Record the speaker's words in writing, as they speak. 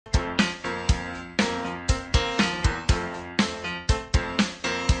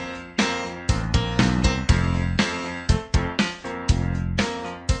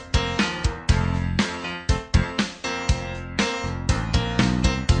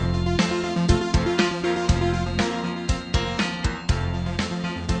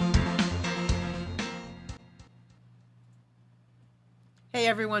Hey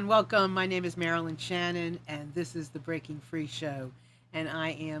everyone, welcome. My name is Marilyn Shannon, and this is the Breaking Free Show. And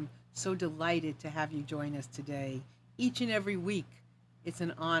I am so delighted to have you join us today. Each and every week, it's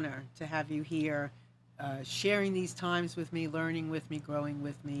an honor to have you here, sharing these times with me, learning with me, growing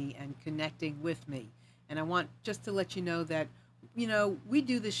with me, and connecting with me. And I want just to let you know that, we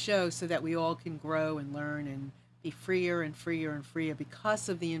do this show so that we all can grow and learn and be freer and freer and freer because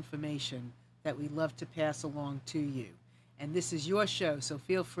of the information that we love to pass along to you. And this is your show, so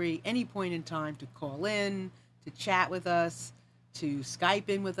feel free any point in time to call in, to chat with us, to Skype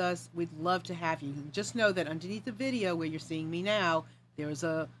in with us. We'd love to have you. And just know that underneath the video where you're seeing me now, there's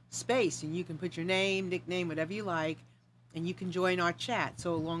a space, and you can put your name, nickname, whatever you like, and you can join our chat.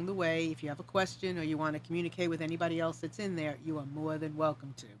 So along the way, if you have a question or you want to communicate with anybody else that's in there, you are more than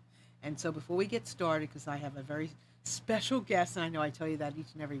welcome to. And so before we get started, because I have a very special guest, and I know I tell you that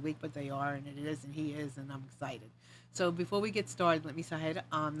each and every week, but they are, and it is, and he is, and I'm excited. So before we get started, let me say hi to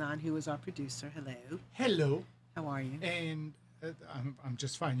Amnon, who is our producer. Hello. Hello. How are you? And I'm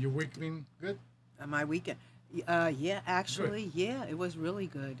just fine. Your week been good? My weekend? Yeah, actually, good. Yeah, it was really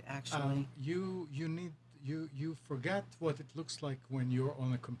good. Actually, you forgot what it looks like when you're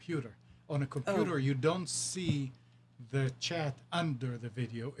on a computer. On a computer, you don't see the chat under the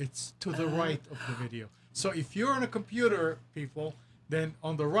video. It's to the right of the video. So if you're on a computer, people, then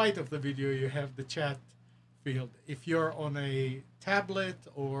on the right of the video you have the chat field. If you're on a tablet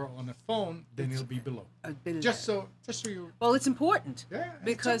or on a phone, then it'll be below. Just so you. Well, it's important. Yeah,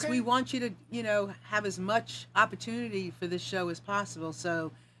 because okay. we want you to, have as much opportunity for this show as possible.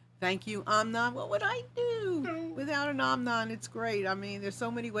 So, thank you, Amnon. What would I do without an Amnon? It's great. I mean, there's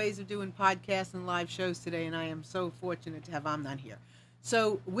so many ways of doing podcasts and live shows today, and I am so fortunate to have Amnon here.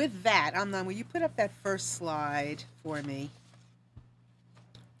 So, with that, Amnon, will you put up that first slide for me?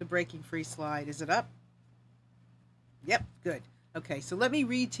 The Breaking Free slide. Is it up? Yep, good. Okay, so let me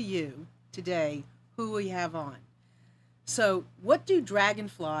read to you today who we have on. So, what do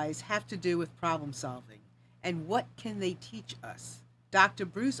dragonflies have to do with problem solving? And what can they teach us? Dr.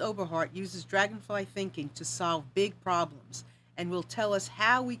 Bruce Oberhardt uses dragonfly thinking to solve big problems and will tell us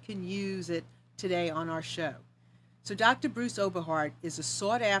how we can use it today on our show. So, Dr. Bruce Oberhardt is a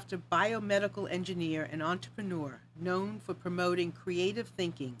sought-after biomedical engineer and entrepreneur known for promoting creative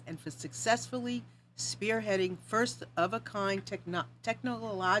thinking and for successfully spearheading first-of-a-kind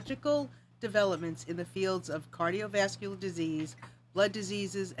technological developments in the fields of cardiovascular disease, blood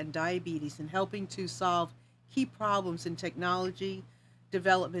diseases, and diabetes, and helping to solve key problems in technology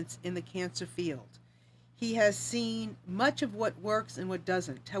developments in the cancer field. He has seen much of what works and what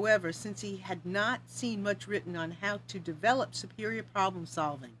doesn't. However, since he had not seen much written on how to develop superior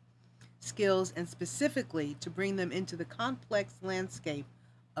problem-solving skills and specifically to bring them into the complex landscape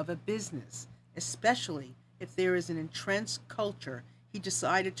of a business, especially if there is an entrenched culture, he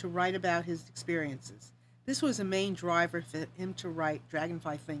decided to write about his experiences. This was a main driver for him to write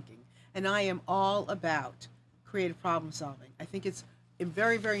Dragonfly Thinking, and I am all about creative problem solving. I think it's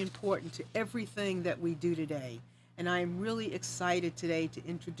very, very important to everything that we do today, and I am really excited today to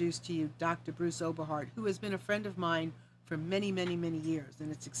introduce to you Dr. Bruce Oberhardt, who has been a friend of mine for many, many, many years,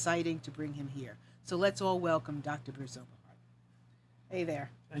 and it's exciting to bring him here. So let's all welcome Dr. Bruce Oberhardt. Hey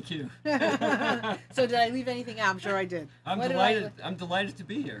there. Thank you. So did I leave anything out? I'm sure I did. I'm delighted. I'm delighted to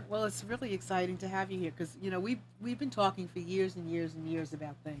be here. Well, it's really exciting to have you here because we've been talking for years and years and years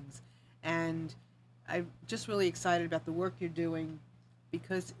about things, and I'm just really excited about the work you're doing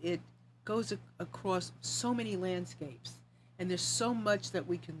because it goes across so many landscapes, and there's so much that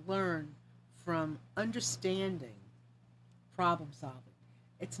we can learn from understanding problem solving.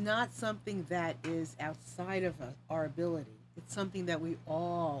 It's not something that is outside of our ability. It's something that we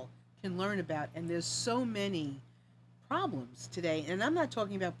all can learn about, and there's so many problems today, and I'm not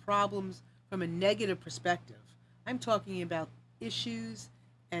talking about problems from a negative perspective. I'm talking about issues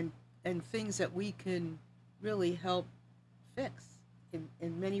and things that we can really help fix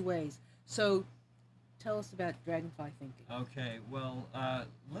in many ways. So tell us about Dragonfly Thinking. Okay, well,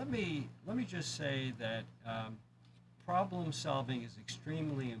 let me just say that problem solving is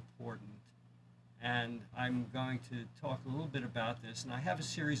extremely important. And I'm going to talk a little bit about this, and I have a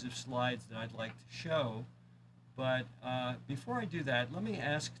series of slides that I'd like to show. But before I do that, let me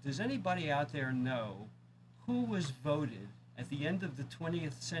ask, does anybody out there know who was voted at the end of the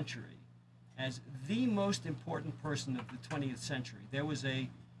 20th century as the most important person of the 20th century? There was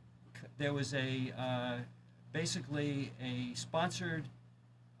basically a sponsored,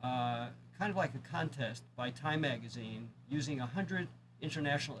 kind of like a contest by Time magazine using 100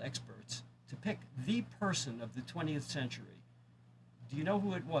 international experts to pick the person of the 20th century. Do you know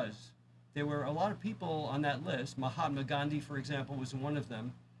who it was? there were a lot of people on that list. Mahatma Gandhi, for example, was one of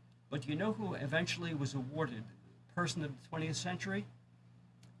them. But do you know who eventually was awarded Person of the 20th Century?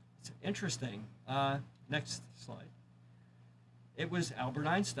 It's interesting. Next slide. It was Albert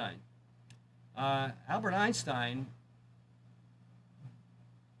Einstein. Albert Einstein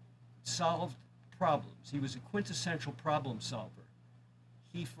solved problems. He was a quintessential problem solver.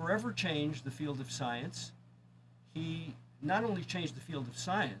 He forever changed the field of science. He not only changed the field of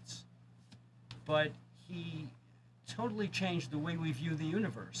science, but he totally changed the way we view the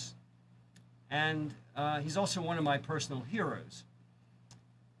universe. And he's also one of my personal heroes.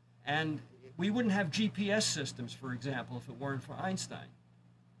 And we wouldn't have GPS systems, for example, if it weren't for Einstein.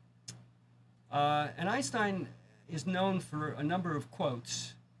 And Einstein is known for a number of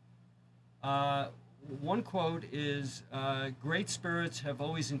quotes. One quote is, "Great spirits have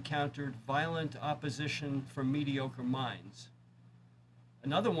always encountered violent opposition from mediocre minds."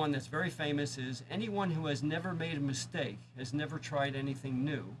 Another one that's very famous is, "Anyone who has never made a mistake has never tried anything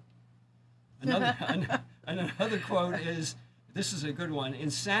new." Another quote is, this is a good one,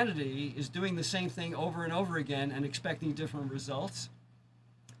 "Insanity is doing the same thing over and over again and expecting different results."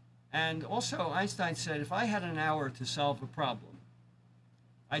 And also Einstein said, if I had an hour to solve a problem,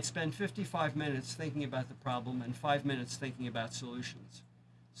 I'd spend 55 minutes thinking about the problem and 5 minutes thinking about solutions.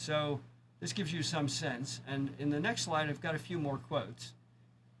 So this gives you some sense. And in the next slide, I've got a few more quotes.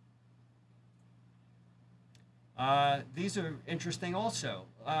 These are interesting also.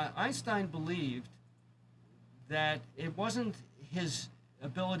 Einstein believed that it wasn't his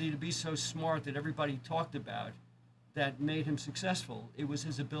ability to be so smart that everybody talked about that made him successful. It was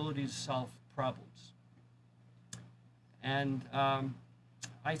his ability to solve problems. And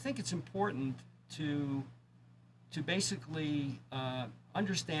I think it's important to basically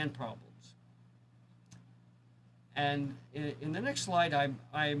understand problems. And in the next slide,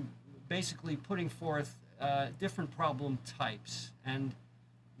 I'm basically putting forth different problem types. And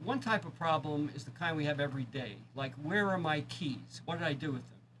one type of problem is the kind we have every day, like, where are my keys? What did I do with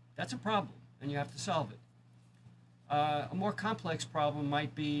them? That's a problem, and you have to solve it. A more complex problem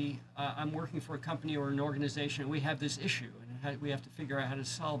might be, I'm working for a company or an organization, and we have this issue, and we have to figure out how to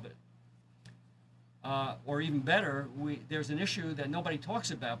solve it. Or even better, there's an issue that nobody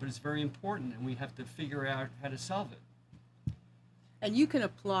talks about, but it's very important, and we have to figure out how to solve it. And you can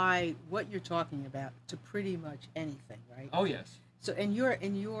apply what you're talking about to pretty much anything, right? Oh, yes. So in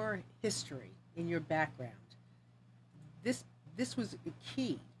your history, in your background, this was a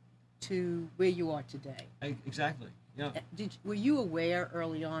key to where you are today. Exactly. Yeah. Were you aware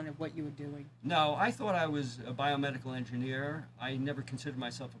early on of what you were doing? No, I thought I was a biomedical engineer. I never considered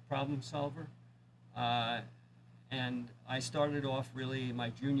myself a problem solver. And I started off really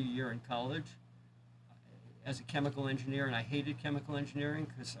my junior year in college as a chemical engineer, and I hated chemical engineering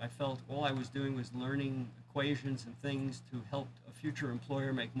because I felt all I was doing was learning equations and things to help a future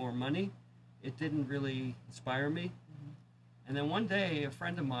employer make more money. It didn't really inspire me. Mm-hmm. And then one day, a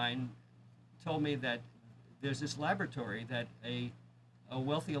friend of mine told me that there's this laboratory that a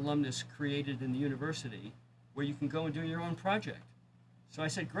wealthy alumnus created in the university where you can go and do your own project. So I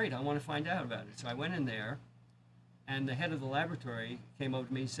said, great, I want to find out about it. So I went in there, and the head of the laboratory came over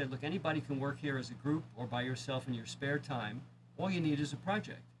to me and said, look, anybody can work here as a group or by yourself in your spare time. All you need is a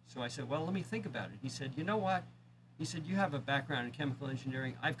project. So I said, well, let me think about it. He said, you know what? He said, you have a background in chemical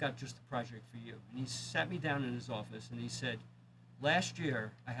engineering. I've got just a project for you. And he sat me down in his office, and he said, last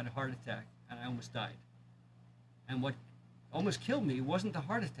year I had a heart attack, and I almost died. And what almost killed me wasn't the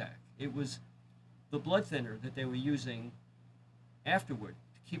heart attack. It was the blood thinner that they were using afterward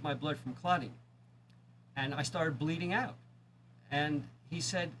to keep my blood from clotting. And I started bleeding out. And he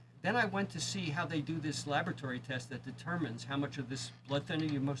said, then I went to see how they do this laboratory test that determines how much of this blood thinner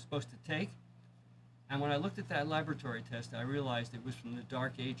you're supposed to take. And when I looked at that laboratory test, I realized it was from the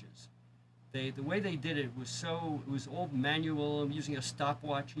Dark Ages. The way they did it was all manual, using a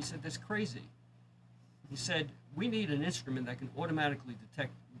stopwatch. He said, that's crazy. He said, we need an instrument that can automatically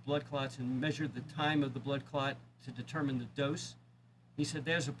detect blood clots and measure the time of the blood clot to determine the dose. He said,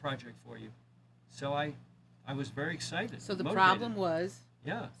 there's a project for you. So I was very excited. So the motivated. problem was?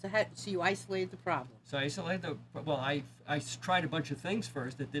 Yeah. So you isolated the problem. So I isolated I tried a bunch of things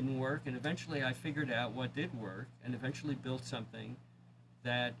first that didn't work, and eventually I figured out what did work, and eventually built something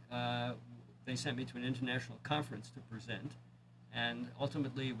that they sent me to an international conference to present, and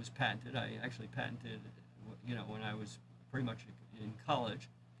ultimately it was patented. I actually patented it, when I was pretty much in college,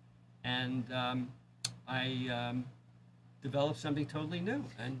 and I developed something totally new.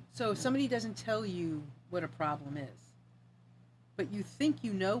 And so if somebody doesn't tell you what a problem is, but you think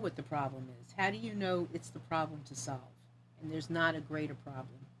you know what the problem is, how do you know it's the problem to solve and there's not a greater problem?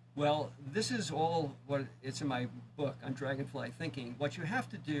 Well, this is all what it's in my book on Dragonfly Thinking. What you have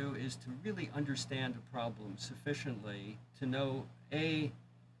to do is to really understand a problem sufficiently to know, A,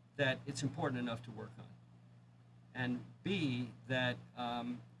 that it's important enough to work on, and B, that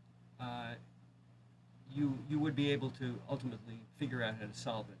you would be able to ultimately figure out how to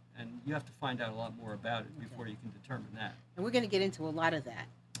solve it. And you have to find out a lot more about it before you can determine that. And we're going to get into a lot of that.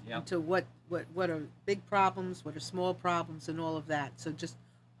 Yep. Into what are big problems, what are small problems, and all of that. So just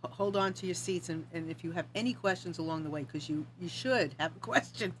hold on to your seats, and if you have any questions along the way, because you should have a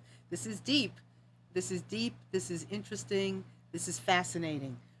question. This is deep. This is deep. This is interesting. This is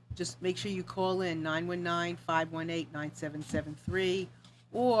fascinating. Just make sure you call in 919-518-9773,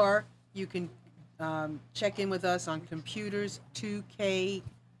 or you can check in with us on Computers 2K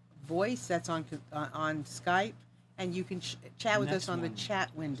Voice. That's on Skype, and you can chat with us on the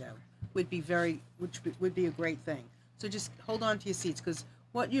chat window. Which would be a great thing. So just hold on to your seats, because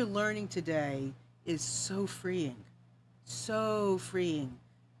what you're learning today is so freeing,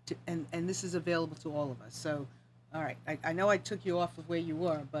 and this is available to all of us. So, all right, I know I took you off of where you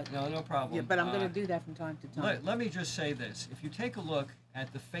were, but no problem. Yeah, but I'm going to do that from time to time. Let me just say this: if you take a look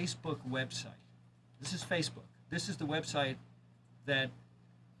at the Facebook website, this is Facebook. This is the website that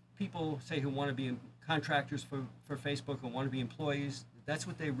people say who want to be contractors for Facebook and want to be employees. That's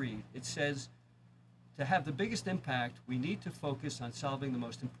what they read. It says, to have the biggest impact, we need to focus on solving the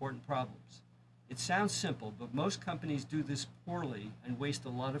most important problems. It sounds simple, but most companies do this poorly and waste a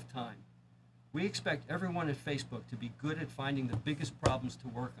lot of time. We expect everyone at Facebook to be good at finding the biggest problems to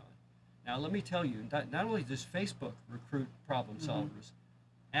work on. Now, let me tell you, not only does Facebook recruit problem solvers,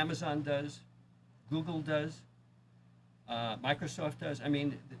 Amazon does, Google does, Microsoft does. I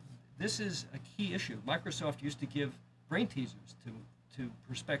mean, this is a key issue. Microsoft used to give brain teasers to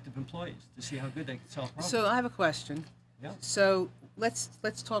prospective employees to see how good they could solve problems. So I have a question. Yeah. So let's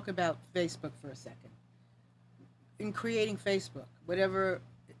talk about Facebook for a second. In creating Facebook,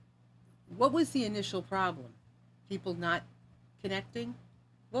 what was the initial problem? People not connecting?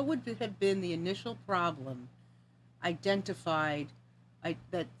 What would have been the initial problem identified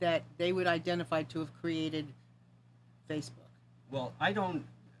that they would identify to have created Facebook? Well,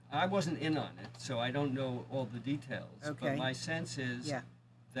 I wasn't in on it, so I don't know all the details. Okay. But my sense is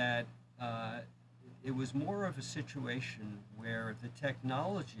that it was more of a situation where the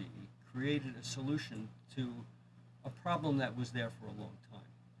technology created a solution to a problem that was there for a long time.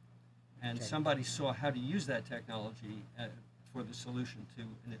 And somebody saw how to use that technology for the solution to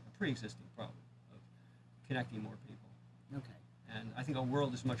a pre-existing problem of connecting more people. Okay. And I think our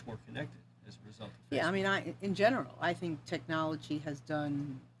world is much more connected as a result of Facebook. Yeah, I mean, in general, I think technology has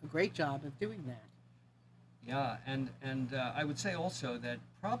done a great job of doing that. Yeah, and I would say also that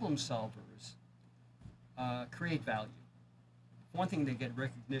problem solvers create value. One thing, they get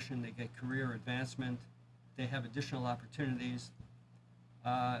recognition, they get career advancement, they have additional opportunities.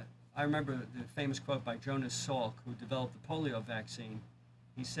 I remember the famous quote by Jonas Salk, who developed the polio vaccine.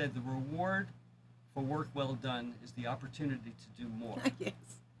 He said, "The reward for work well done is the opportunity to do more." Yes.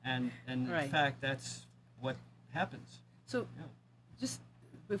 And in fact, that's what happens. So,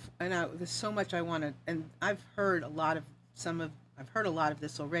 there's so much I want to, and I've heard a lot of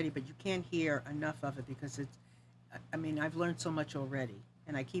this already, but you can't hear enough of it because I've learned so much already,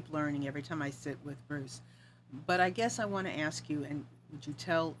 and I keep learning every time I sit with Bruce. But I guess I want to ask you, and would you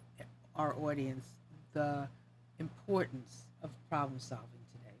tell our audience the importance of problem solving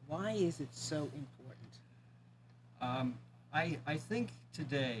today? Why is it so important? I think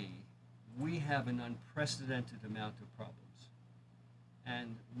today we have an unprecedented amount of problems.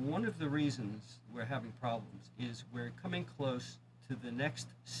 And one of the reasons we're having problems is we're coming close to the next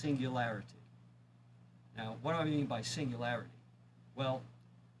singularity. Now, what do I mean by singularity? Well,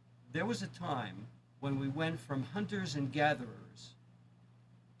 there was a time when we went from hunters and gatherers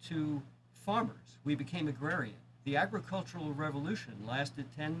to farmers. We became agrarian. The agricultural revolution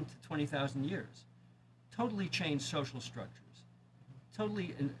lasted 10 to 20,000 years. Totally changed social structures.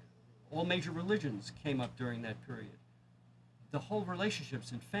 All major religions came up during that period. The whole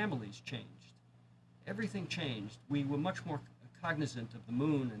relationships in families changed. Everything changed. We were much more cognizant of the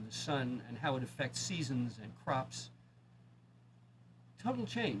moon and the sun and how it affects seasons and crops. Total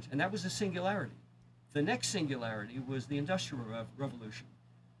change, and that was a singularity. The next singularity was the Industrial Revolution.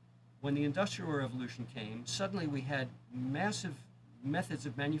 When the Industrial Revolution came, suddenly we had massive methods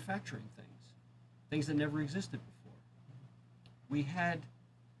of manufacturing things that never existed before. We had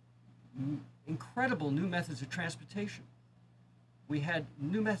incredible new methods of transportation. We had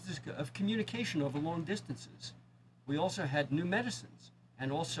new methods of communication over long distances. We also had new medicines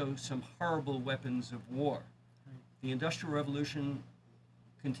and also some horrible weapons of war. The Industrial Revolution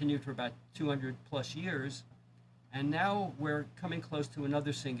continued for about 200 plus years, and now we're coming close to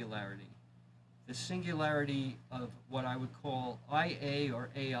another singularity. The singularity of what I would call IA or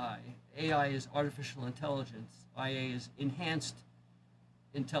AI. AI is artificial intelligence. IA is enhanced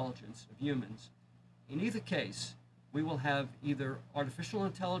intelligence of humans. In either case, we will have either artificial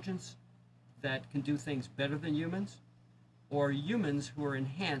intelligence that can do things better than humans, or humans who are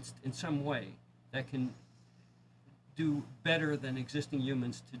enhanced in some way that can do better than existing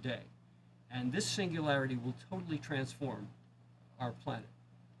humans today. And this singularity will totally transform our planet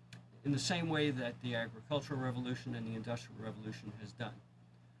in the same way that the agricultural revolution and the industrial revolution has done.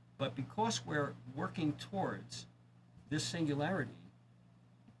 But because we're working towards this singularity,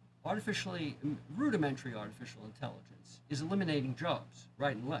 rudimentary artificial intelligence is eliminating jobs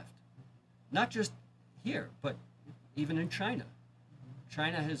right and left. Not just here, but even in China.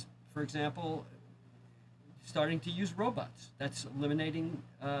 China has, for example, starting to use robots. That's eliminating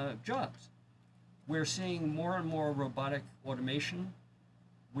jobs. We're seeing more and more robotic automation.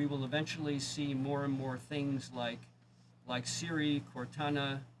 We will eventually see more and more things like Siri,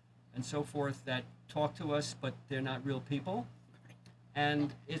 Cortana, and so forth that talk to us, but they're not real people.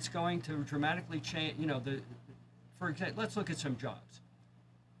 And it's going to dramatically change, for example, let's look at some jobs.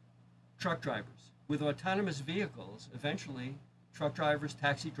 Truck drivers. With autonomous vehicles, eventually, truck drivers,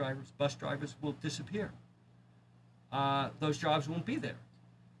 taxi drivers, bus drivers will disappear. Those jobs won't be there.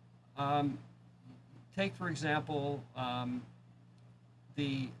 Take, for example,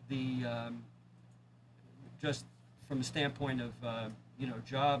 just from the standpoint of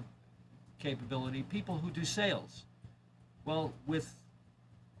job capability, people who do sales. Well, with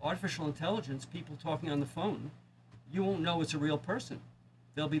artificial intelligence, people talking on the phone, you won't know it's a real person.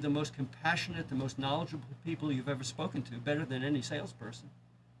 They'll be the most compassionate, the most knowledgeable people you've ever spoken to, better than any salesperson.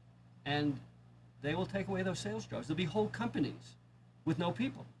 And they will take away those sales jobs. There'll be whole companies with no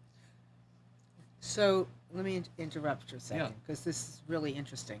people. So let me interrupt for a second, because this is really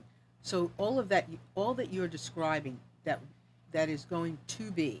interesting. So all that you're describing that is going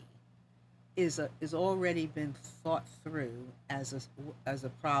to be is already been thought through as a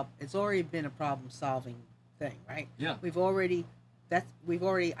problem. It's already been a problem solving thing, right? Yeah. We've already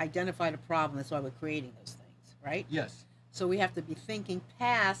identified a problem. That's why we're creating those things, right? Yes. So we have to be thinking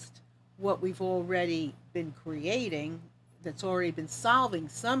past what we've already been creating. That's already been solving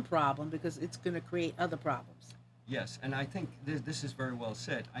some problem, because it's going to create other problems. Yes, and I think this is very well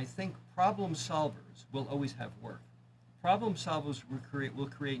said. I think problem solvers will always have work. Problem solvers will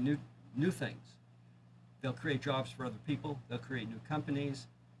create new things. They'll create jobs for other people. They'll create new companies.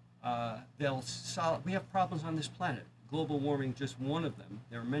 We have problems on this planet. Global warming, just one of them.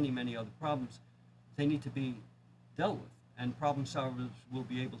 There are many, many other problems. They need to be dealt with, and problem solvers will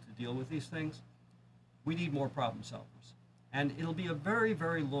be able to deal with these things. We need more problem solvers. And it'll be a very,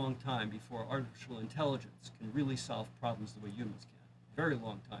 very long time before artificial intelligence can really solve problems the way humans can. Very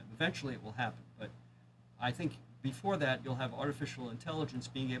long time. Eventually it will happen. But I think before that, you'll have artificial intelligence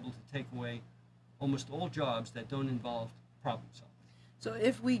being able to take away almost all jobs that don't involve problem solving. So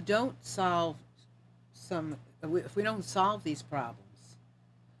if we don't solve these problems,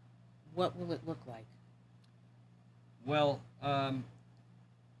 what will it look like? Well,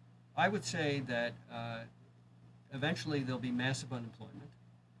 I would say that eventually there'll be massive unemployment,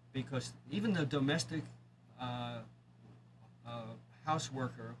 because even the domestic house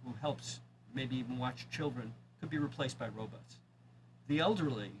worker who helps maybe even watch children could be replaced by robots. The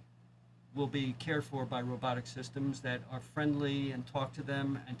elderly will be cared for by robotic systems that are friendly and talk to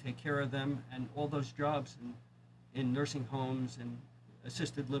them and take care of them, and all those jobs in nursing homes and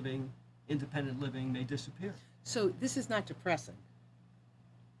assisted living, independent living may disappear. So this is not depressing.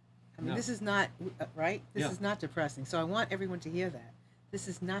 I mean, No. This is not, right? This Yeah. is not depressing. So I want everyone to hear that. This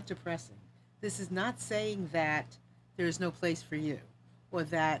is not depressing. This is not saying that there is no place for you, or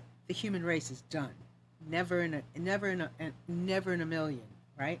that the human race is done. Never in a million,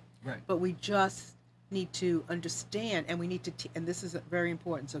 right? Right. But we just need to understand, and we need to, and this is very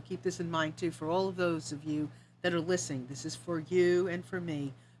important, so keep this in mind too, for all of those of you that are listening. This is for you and for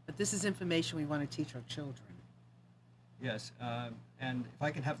me, but this is information we want to teach our children. Yes, and if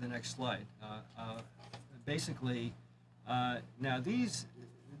I can have the next slide. Basically, now these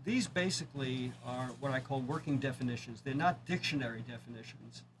basically are what I call working definitions. They're not dictionary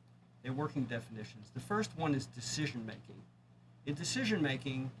definitions. They're working definitions. The first one is decision making. In decision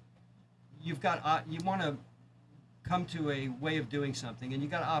making, you want to come to a way of doing something, and you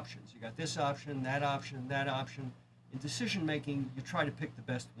got options. You got this option, that option, that option. In decision making, you try to pick the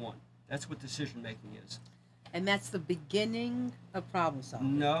best one. That's what decision making is. And that's the beginning of problem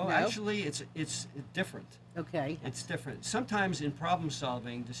solving. No, actually, it's different. Okay. It's different. Sometimes in problem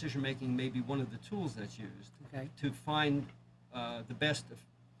solving, decision making may be one of the tools that's used to find the best of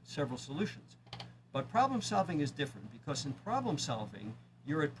several solutions. But problem solving is different because in problem solving,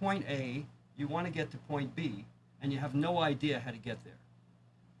 you're at point A, you want to get to point B, and you have no idea how to get there.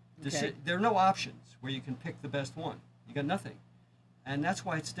 Okay. There are no options where you can pick the best one. You got nothing. And that's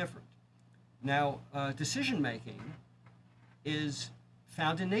why it's different. Now, decision making is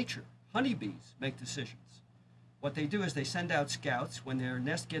found in nature. Honeybees make decisions. What they do is they send out scouts. When their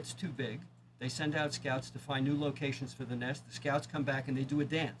nest gets too big, they send out scouts to find new locations for the nest. The scouts come back and they do a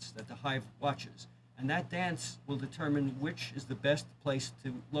dance that the hive watches. And that dance will determine which is the best place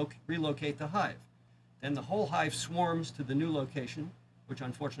to relocate the hive. Then the whole hive swarms to the new location, which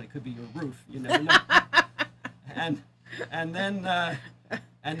unfortunately could be your roof. You never know. and then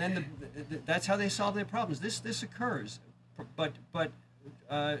that's how they solve their problems. This occurs, but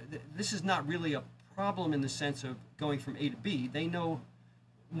this is not really a problem in the sense of going from A to B. They know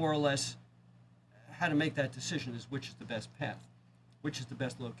more or less how to make that decision as which is the best path, which is the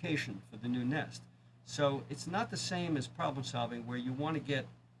best location for the new nest. So it's not the same as problem solving where you want to get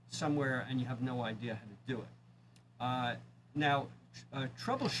somewhere and you have no idea how to do it. Now,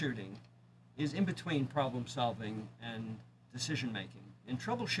 troubleshooting is in between problem solving and decision making. In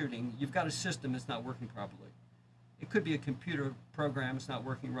troubleshooting, you've got a system that's not working properly. It could be a computer program that's not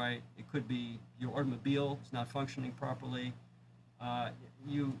working right. It could be your automobile is not functioning properly.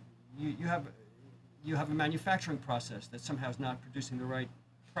 You have a manufacturing process that somehow is not producing the right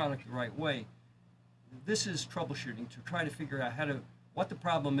product the right way. This is troubleshooting to try to figure out what the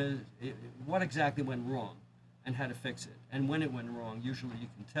problem is, what exactly went wrong, and how to fix it. And when it went wrong, usually you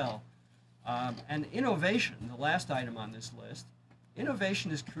can tell. And innovation, the last item on this list,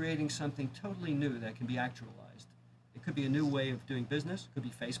 innovation is creating something totally new that can be actualized. It could be a new way of doing business. It could be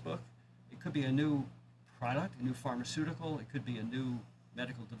Facebook. It could be a new product, a new pharmaceutical. It could be a new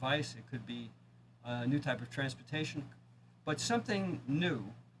medical device. It could be a new type of transportation. But something new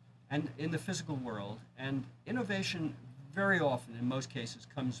and in the physical world. And innovation very often, in most cases,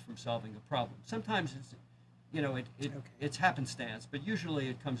 comes from solving a problem. Sometimes it's happenstance, but usually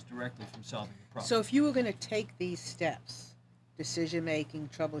it comes directly from solving a problem. So if you were going to take these steps, decision making,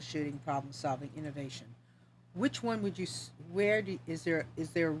 troubleshooting, problem solving, innovation, which one would you, is there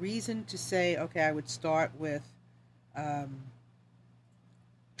a reason to say, okay, I would start with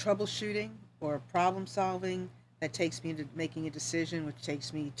troubleshooting or problem solving that takes me to making a decision, which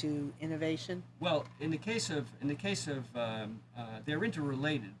takes me to innovation? Well, in the case of they're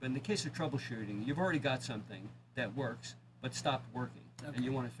interrelated, but in the case of troubleshooting, you've already got something that works but stopped working, and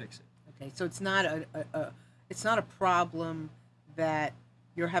you want to fix it. Okay, so it's not a problem that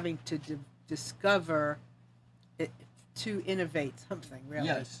you're having to discover to innovate something, really.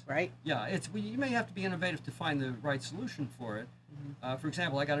 Yes. Right? Yeah, you may have to be innovative to find the right solution for it. Mm-hmm. For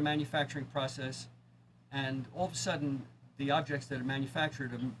example, I got a manufacturing process, and all of a sudden, the objects that are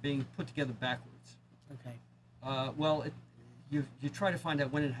manufactured are being put together backwards. Okay. You try to find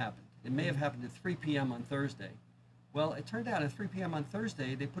out when it happened. It may have happened at 3 p.m. on Thursday. Well, it turned out at 3 p.m. on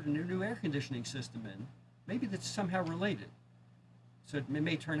Thursday, they put a new air conditioning system in. Maybe that's somehow related. So it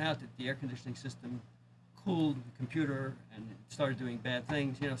may turn out that the air conditioning system cooled the computer and it started doing bad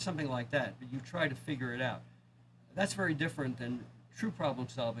things, something like that. But you try to figure it out. That's very different than true problem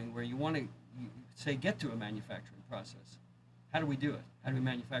solving where you want to, get to a manufacturing process. How do we do it? How do we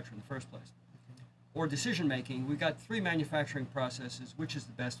manufacture in the first place? Okay. Or decision making, we've got 3 manufacturing processes. Which is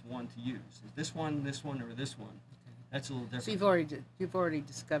the best one to use? Is this one, or this one? Okay. That's a little different. So you've already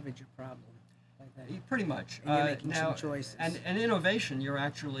discovered your problem. Pretty much. And you're making some choices. And innovation, you're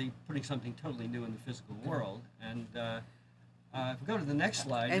actually putting something totally new in the physical world. And if we go to the next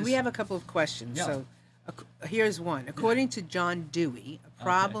slide. And we have a couple of questions. Yeah. So here's one. According to John Dewey, a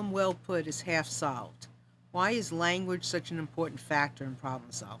problem well put is half solved. Why is language such an important factor in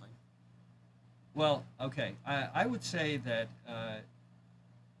problem solving? Well, okay. I would say that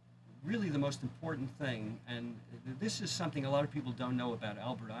really the most important thing, and this is something a lot of people don't know about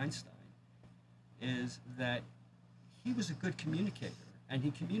Albert Einstein, is that he was a good communicator, and he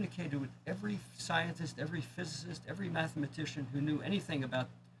communicated with every scientist, every physicist, every mathematician who knew anything about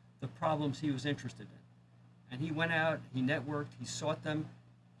the problems he was interested in. And he went out, he networked, he sought them,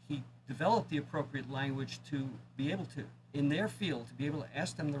 he developed the appropriate language to be able to, in their field, to be able to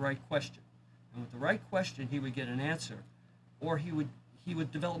ask them the right question. And with the right question, he would get an answer, or he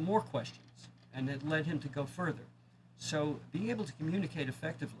would develop more questions, and it led him to go further. So being able to communicate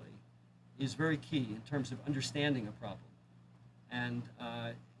effectively is very key in terms of understanding a problem. And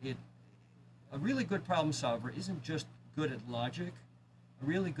a really good problem solver isn't just good at logic. A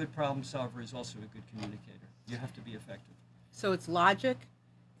really good problem solver is also a good communicator. You have to be effective. So it's logic.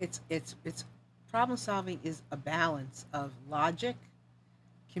 It's problem solving is a balance of logic,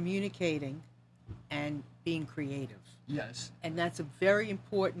 communicating, and being creative. Yes. And that's a very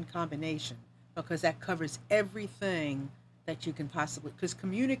important combination because that covers everything that you can possibly, because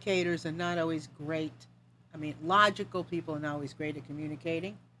communicators are not always great. I mean, logical people are not always great at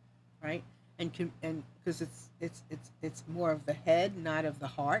communicating, right? And because it's more of the head, not of the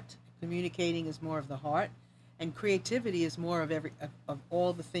heart. Communicating is more of the heart, and creativity is more of of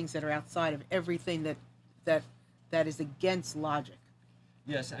all the things that are outside of everything that is against logic.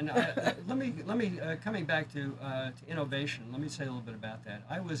 Yes, and let me coming back to innovation. Let me say a little bit about that.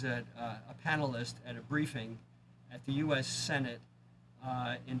 I was a panelist at a briefing at the U.S. Senate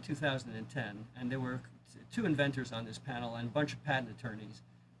in 2010, and there were two inventors on this panel and a bunch of patent attorneys.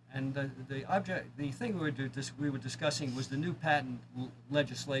 And the thing we were discussing was the new patent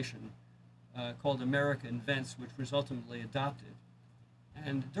legislation called America Invents, which was ultimately adopted.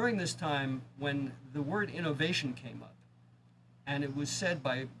 And during this time, when the word innovation came up, and it was said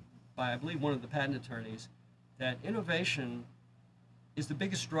by I believe one of the patent attorneys that innovation is the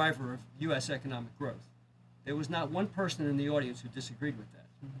biggest driver of U.S. economic growth. There was not one person in the audience who disagreed with that.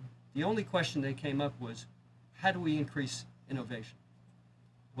 Mm-hmm. The only question that came up was, how do we increase innovation?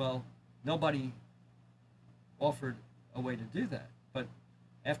 Well, nobody offered a way to do that. But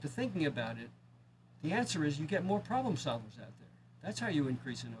after thinking about it, the answer is you get more problem solvers out there. That's how you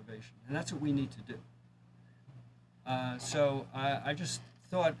increase innovation, and that's what we need to do. So I just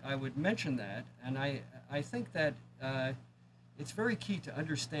thought I would mention that, and I think that it's very key to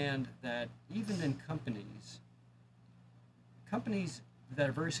understand that even in companies that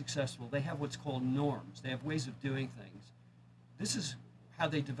are very successful, they have what's called norms. They have ways of doing things. This is how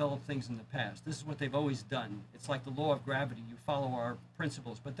they developed things in the past. This is what they've always done. It's like the law of gravity. You follow our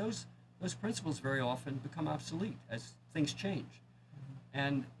principles, but those principles very often become obsolete as things change. Mm-hmm.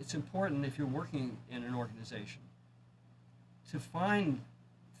 And it's important if you're working in an organization to find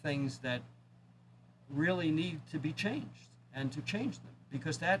things that really need to be changed and to change them,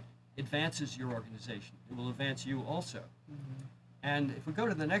 because that advances your organization. It will advance you also. Mm-hmm. And if we go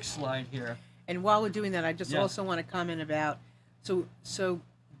to the next slide here. And while we're doing that, I just also want to comment about, so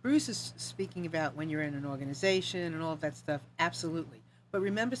Bruce is speaking about when you're in an organization and all of that stuff, absolutely. But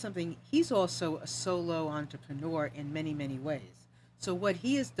remember something, he's also a solo entrepreneur in many, many ways. So what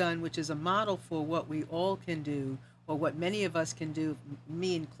he has done, which is a model for what we all can do, or what many of us can do,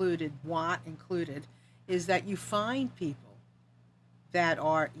 me included, Watt included, is that you find people that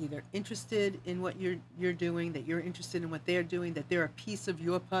are either interested in what you're doing, that you're interested in what they're doing, that they're a piece of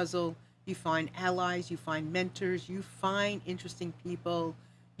your puzzle. You find allies, you find mentors, you find interesting people,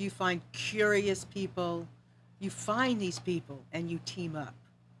 you find curious people. You find these people and you team up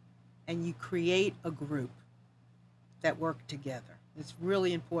and you create a group that work together. It's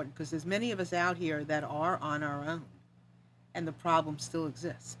really important because there's many of us out here that are on our own and the problems still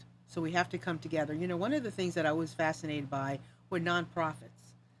exist. So we have to come together. You know, one of the things that I was fascinated by were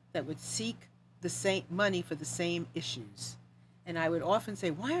nonprofits that would seek the same money for the same issues. And I would often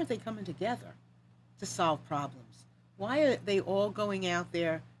say, why aren't they coming together to solve problems? Why are they all going out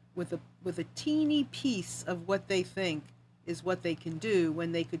there with a teeny piece of what they think is what they can do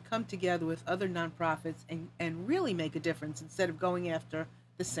when they could come together with other nonprofits and really make a difference instead of going after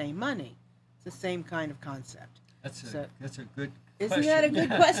the same money? It's the same kind of concept. That's a good question. Isn't that a good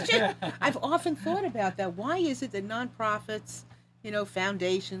question? I've often thought about that. Why is it that nonprofits,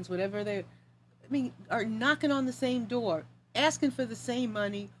 foundations, whatever are knocking on the same door, asking for the same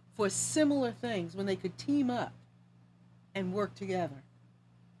money for similar things when they could team up and work together?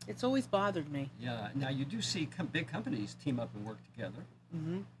 It's always bothered me. Yeah. Now you do see big companies team up and work together,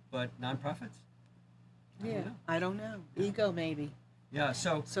 mm-hmm. but nonprofits? I don't know. Yeah. Ego, maybe. Yeah.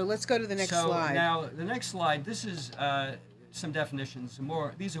 So let's go to the next slide. Now the next slide. This is some definitions.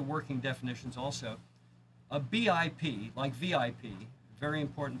 These are working definitions also. A BIP, like VIP, very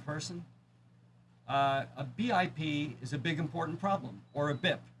important person. A BIP is a big important problem, or a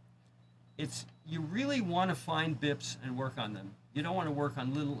BIP. You really want to find BIPs and work on them. You don't want to work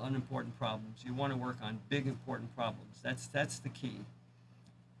on little unimportant problems. You want to work on big important problems. That's the key,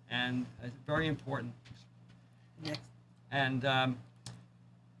 and very important. Next. And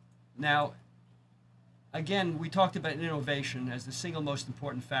now, again, we talked about innovation as the single most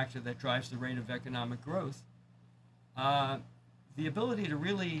important factor that drives the rate of economic growth. The ability to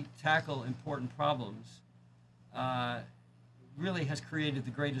really tackle important problems really has created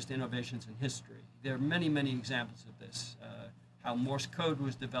the greatest innovations in history. There are many, many examples of this. how Morse code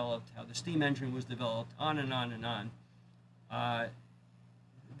was developed, how the steam engine was developed, on and on and on.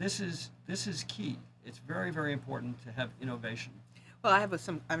 This is key. It's very, very important to have innovation. Well, I have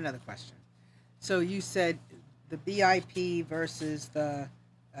another question. So you said the BIP versus the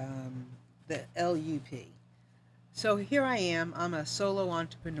LUP. So here I am. I'm a solo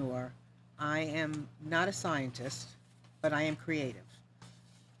entrepreneur. I am not a scientist, but I am creative.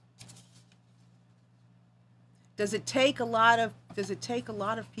 Does it take a lot of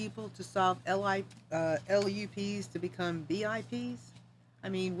people to solve LUPs to become BIPs? I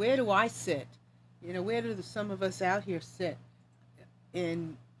mean, where do I sit? Where do some of us out here sit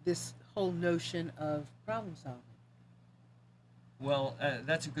in this whole notion of problem solving? Well,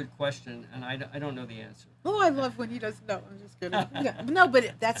 that's a good question, and I don't know the answer. Oh, I love when he doesn't know. I'm just kidding. Yeah. No,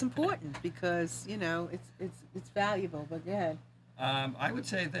 but that's important because it's valuable. But go ahead. I would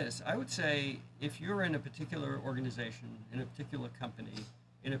say this. I would say if you're in a particular organization, in a particular company,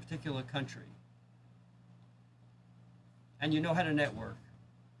 in a particular country, and you know how to network,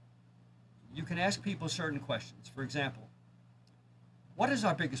 you can ask people certain questions. For example, what is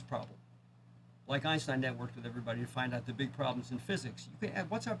our biggest problem? Like Einstein networked with everybody to find out the big problems in physics. You can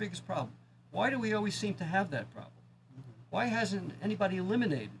ask, what's our biggest problem? Why do we always seem to have that problem? Why hasn't anybody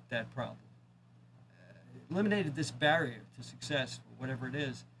eliminated that problem? Eliminated this barrier to success, or whatever it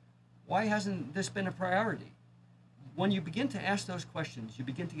is. Why hasn't this been a priority? When you begin to ask those questions, you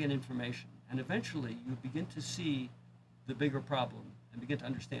begin to get information, and eventually you begin to see the bigger problem and begin to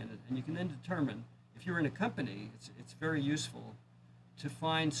understand it. And you can then determine, if you're in a company, it's very useful to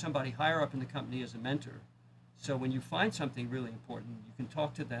find somebody higher up in the company as a mentor. So when you find something really important, you can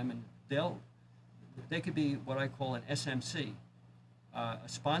talk to them, and they could be what I call an SMC, a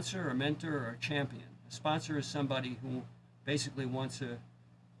sponsor, a mentor, or a champion. A sponsor is somebody who basically wants to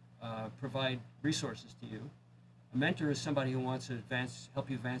provide resources to you. A mentor is somebody who wants to help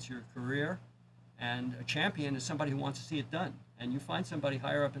you advance your career, and a champion is somebody who wants to see it done. And you find somebody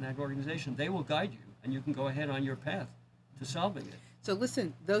higher up in that organization, they will guide you, and you can go ahead on your path to solving it. So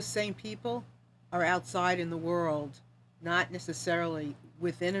listen, those same people are outside in the world, not necessarily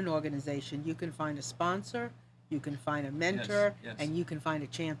within an organization. You can find a sponsor, you can find a mentor, yes. and you can find a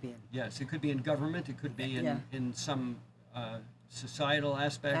champion. Yes, it could be in government, it could be in some societal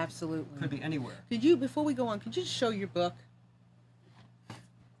aspect. Absolutely. It could be anywhere. Before we go on, could you just show your book?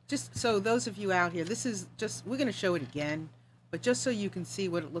 Just so those of you out here, we're going to show it again, but just so you can see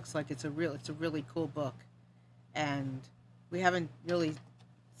what it looks like, it's a really cool book. And we haven't really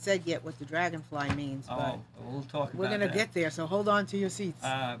said yet what the dragonfly means, but we'll talk about we're going to get there, so hold on to your seats.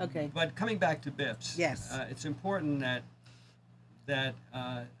 Okay. But coming back to BIPs, yes, it's important that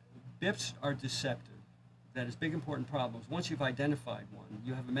BIPs are deceptive. That is big, important problems. Once you've identified one,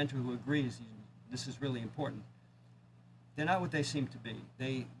 you have a mentor who agrees this is really important. They're not what they seem to be.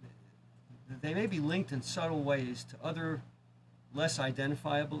 They may be linked in subtle ways to other less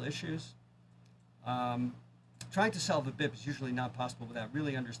identifiable issues. Trying to solve a BIP is usually not possible without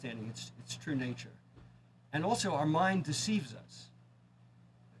really understanding its true nature. And also, our mind deceives us.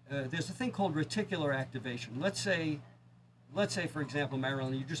 There's a thing called reticular activation. Let's say, for example,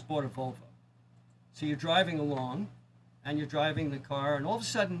 Marilyn, you just bought a Volvo. So you're driving along, and you're driving the car, and all of a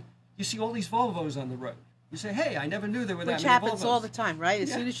sudden, you see all these Volvos on the road. You say, hey, I never knew there were that many Volvos. Which happens all the time, right?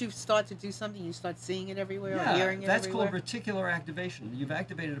 As soon as you start to do something, you start seeing it everywhere or hearing it that's everywhere. Called reticular activation. You've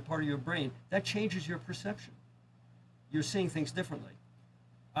activated a part of your brain. That changes your perception. You're seeing things differently.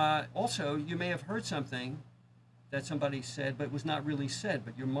 Also, you may have heard something that somebody said, but was not really said,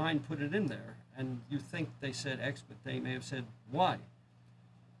 but your mind put it in there, and you think they said X, but they may have said Y.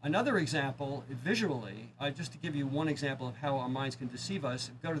 Another example, visually, just to give you one example of how our minds can deceive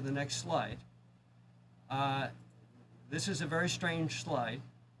us, go to the next slide. This is a very strange slide.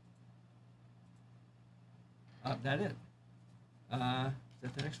 That it? Is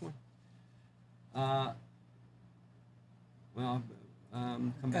that the next one?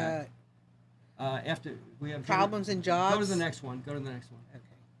 Come back. After we have problems and jobs. Go to the next one. Go to the next one. Okay.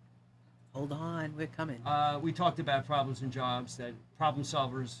 Hold on, we're coming. We talked about problems and jobs, that problem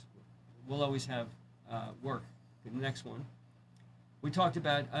solvers will always have work. The next one. We talked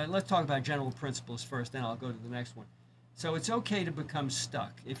about, let's talk about general principles first, then I'll go to the next one. So it's okay to become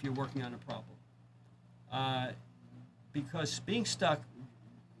stuck if you're working on a problem. Because being stuck,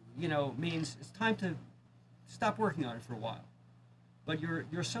 means it's time to stop working on it for a while. But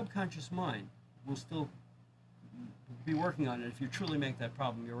your subconscious mind will still be working on it if you truly make that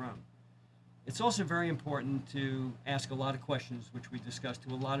problem your own. It's also very important to ask a lot of questions, which we discussed,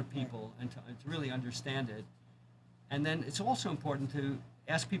 to a lot of people, and to really understand it. And then it's also important to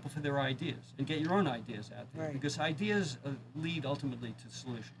ask people for their ideas and get your own ideas out there, Right. because ideas lead ultimately to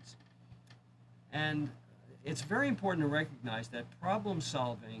solutions. And it's very important to recognize that problem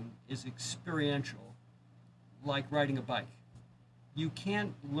solving is experiential, like riding a bike. You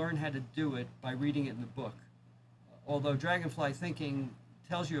can't learn how to do it by reading it in the book. Although Dragonfly Thinking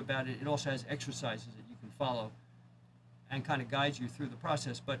tells you about it, it also has exercises that you can follow and kind of guides you through the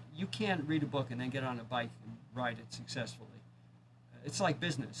process. But you can't read a book and then get on a bike and ride it successfully. It's like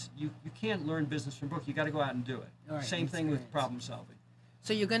business. You can't learn business from a book. You got to go out and do it. Right, Same thing with experience. problem solving.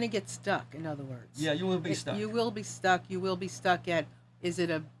 So you're going to get stuck, in other words. Yeah, you will be stuck. You will be stuck. You will be stuck at, is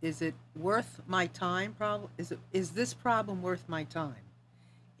it worth my time? Is this problem worth my time?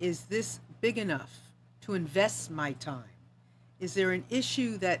 Is this big enough to invest my time? Is there an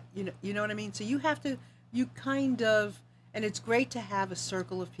issue that, you know what I mean? So you have to, and it's great to have a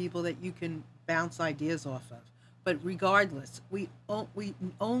circle of people that you can bounce ideas off of. But regardless, we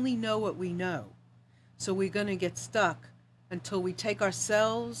only know what we know. So we're going to get stuck until we take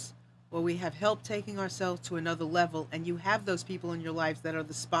ourselves, or we have help taking ourselves to another level, and you have those people in your lives that are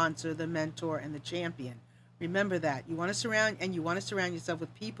the sponsor, the mentor, and the champion. Remember that. You want to surround yourself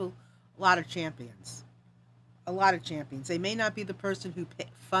with people, a lot of champions. A lot of champions. They may not be the person who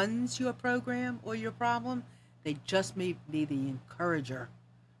funds your program or your problem. They just may be the encourager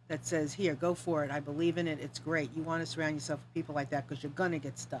that says, here, go for it. I believe in it. It's great. You want to surround yourself with people like that because you're going to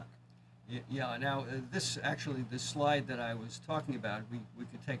get stuck. Yeah, now this slide that I was talking about, we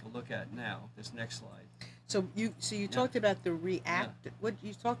could take a look at now, this next slide. So you talked about the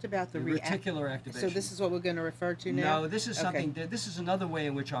reticular activation. So this is what we're going to refer to now? No, this is something, this is another way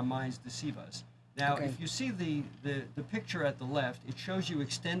in which our minds deceive us. Now, if you see the picture at the left, it shows you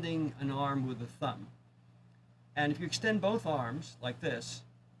extending an arm with a thumb. And if you extend both arms like this,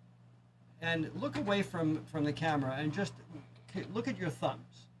 and look away from the camera and just look at your thumbs.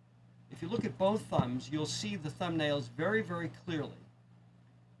 If you look at both thumbs, you'll see the thumbnails very, very clearly.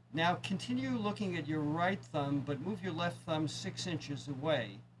 Now continue looking at your right thumb, but move your left thumb 6 inches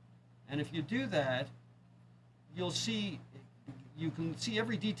away. And if you do that, you can see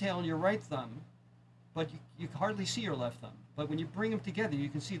every detail in your right thumb, but you can hardly see your left thumb. But when you bring them together, you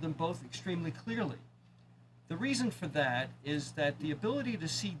can see them both extremely clearly. The reason for that is that the ability to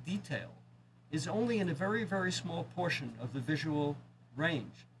see detail is only in a very, very small portion of the visual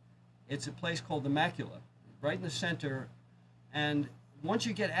range. It's a place called the macula, right in the center, and once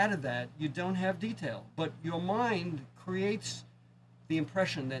you get out of that, you don't have detail. But your mind creates the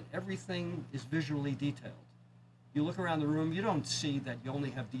impression that everything is visually detailed. You look around the room, you don't see that you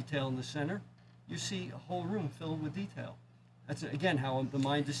only have detail in the center. You see a whole room filled with detail. That's, again, how the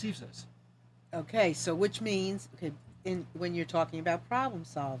mind deceives us. Okay, so which means, when you're talking about problem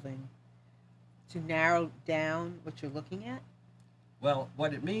solving, to narrow down what you're looking at? Well,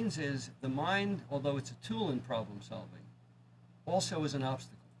 what it means is the mind, although it's a tool in problem solving, also is an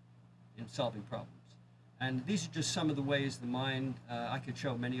obstacle in solving problems. And these are just some of the ways the mind, I could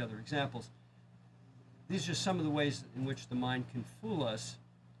show many other examples. These are just some of the ways in which the mind can fool us,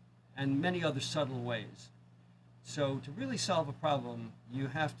 and many other subtle ways. So to really solve a problem, you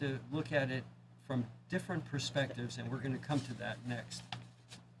have to look at it from different perspectives, and we're going to come to that next.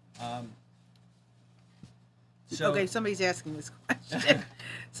 Okay, somebody's asking this question.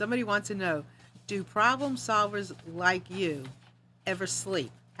 Somebody wants to know, do problem solvers like you ever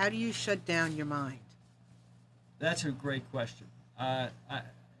sleep? How do you shut down your mind? That's a great question.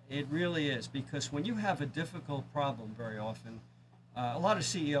 It really is, because when you have a difficult problem very often, a lot of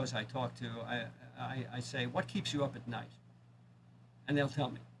CEOs I talk to, I say, what keeps you up at night? And they'll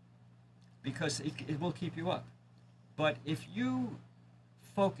tell me, because it will keep you up. But if you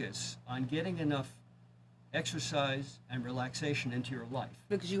focus on getting enough exercise and relaxation into your life.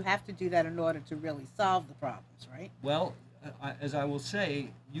 Because you have to do that in order to really solve the problems, right? Well, as I will say,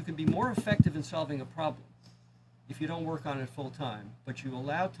 you can be more effective in solving a problem if you don't work on it full time, but you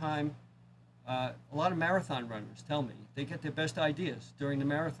allow time. A lot of marathon runners tell me they get their best ideas during the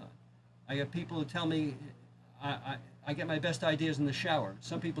marathon. I get people who tell me I get my best ideas in the shower.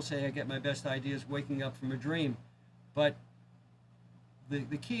 Some people say I get my best ideas waking up from a dream. But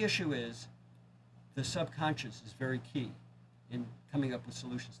the key issue is the subconscious is very key in coming up with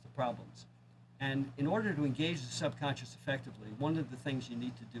solutions to problems. And in order to engage the subconscious effectively, one of the things you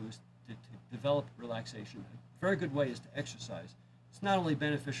need to do is to develop relaxation. A very good way is to exercise. It's not only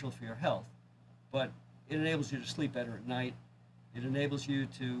beneficial for your health, but it enables you to sleep better at night. It enables you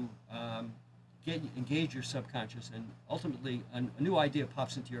to engage your subconscious, and ultimately a new idea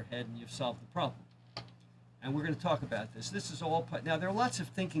pops into your head and you've solved the problem. And we're going to talk about this. This is all, now there are lots of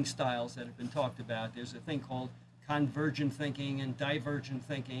thinking styles that have been talked about. There's a thing called convergent thinking and divergent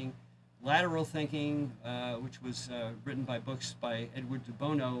thinking, lateral thinking, which was written by books by Edward de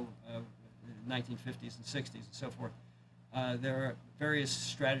Bono in the 1950s and 60s and so forth. There are various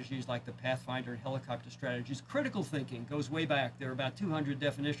strategies like the Pathfinder and helicopter strategies. Critical thinking goes way back. There are about 200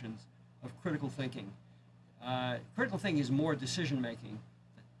 definitions of critical thinking. Critical thinking is more decision-making.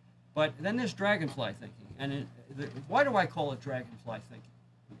 But then there's dragonfly thinking. And why do I call it dragonfly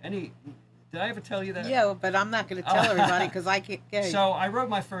thinking? Did I ever tell you that? Yeah, but I'm not going to tell everybody because I can't get it. So I wrote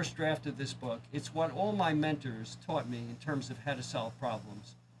my first draft of this book. It's what all my mentors taught me in terms of how to solve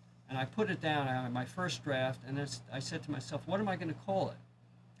problems. And I put it down on my first draft, and I said to myself, what am I going to call it?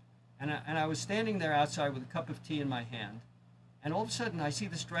 And I was standing there outside with a cup of tea in my hand, and all of a sudden I see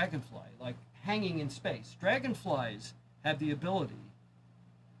this dragonfly, like hanging in space. Dragonflies have the ability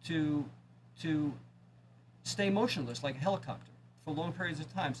to stay motionless like a helicopter for long periods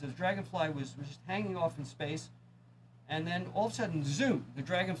of time. So the dragonfly was just hanging off in space, and then all of a sudden, zoom, the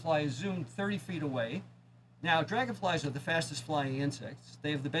dragonfly is zoomed 30 feet away. Now, dragonflies are the fastest flying insects.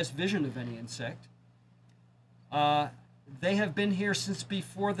 They have the best vision of any insect. They have been here since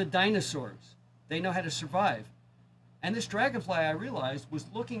before the dinosaurs. They know how to survive. And this dragonfly, I realized, was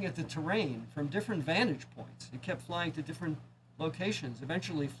looking at the terrain from different vantage points. It kept flying to different locations,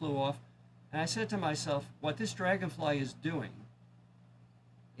 eventually flew off. And I said to myself, what this dragonfly is doing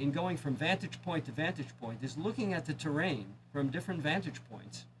in going from vantage point to vantage point is looking at the terrain from different vantage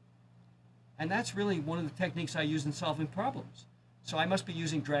points. And that's really one of the techniques I use in solving problems. So I must be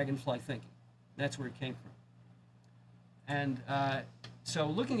using dragonfly thinking. That's where it came from. And so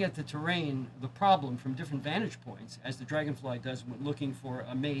looking at the terrain, the problem from different vantage points, as the dragonfly does when looking for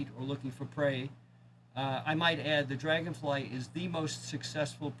a mate or looking for prey, I might add the dragonfly is the most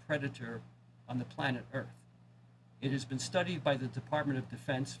successful predator on the planet Earth. It has been studied by the Department of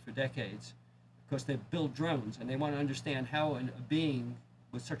Defense for decades because they build drones and they want to understand how a being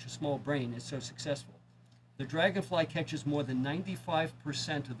with such a small brain is so successful. The dragonfly catches more than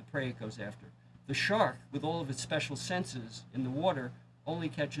 95% of the prey it goes after. The shark, with all of its special senses in the water, only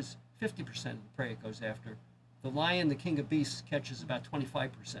catches 50% of the prey it goes after. The lion, the king of beasts, catches about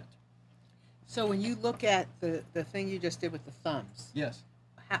 25%. So when you look at the thing you just did with the thumbs, Yes.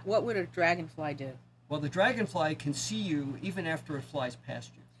 What would a dragonfly do? Well, the dragonfly can see you even after it flies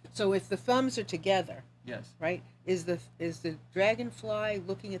past you. So if the thumbs are together, Yes. right, is the dragonfly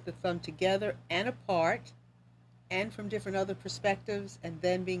looking at the thumb together and apart and from different other perspectives and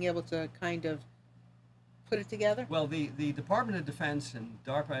then being able to kind of put it together? Well, the Department of Defense and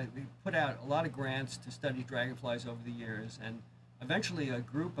DARPA, they put out a lot of grants to study dragonflies over the years, and eventually a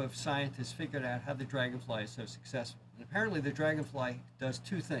group of scientists figured out how the dragonfly is so successful. And apparently the dragonfly does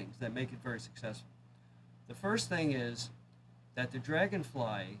two things that make it very successful. The first thing is that the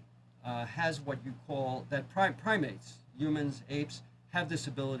dragonfly has what you call, that primates, humans, apes, have this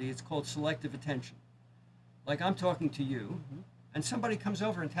ability. It's called selective attention. Like I'm talking to you, and somebody comes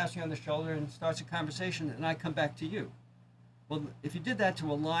over and taps me on the shoulder and starts a conversation, and I come back to you. Well, if you did that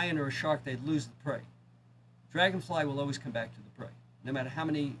to a lion or a shark, they'd lose the prey. Dragonfly will always come back to the prey. No matter how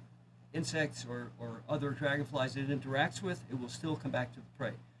many insects or other dragonflies it interacts with, it will still come back to the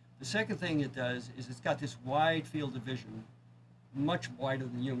prey. The second thing it does is it's got this wide field of vision, much wider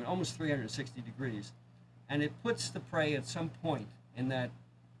than human, almost 360 degrees, and it puts the prey at some point in that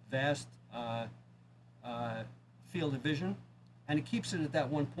vast field of vision, and it keeps it at that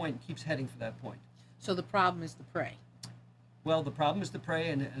one point and keeps heading for that point. So the problem is the prey. Well, the problem is the prey,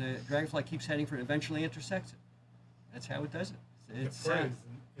 and a dragonfly keeps heading for it and eventually intersects it. That's how it does it. It's the prey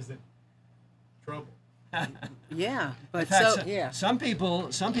is in trouble. Yeah, but in fact, so yeah. Some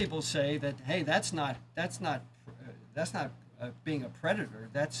people say that, hey, that's not being a predator.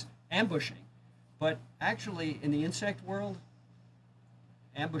 That's ambushing. But actually, in the insect world,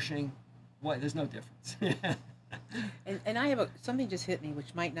 ambushing, there's no difference. And I have something just hit me,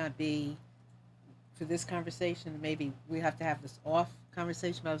 which might not be for this conversation. Maybe we have to have this off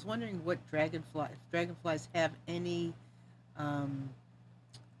conversation. But I was wondering what dragonflies have any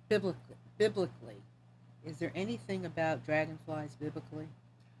biblically. Is there anything about dragonflies biblically?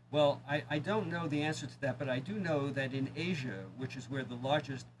 Well, I don't know the answer to that, but I do know that in Asia, which is where the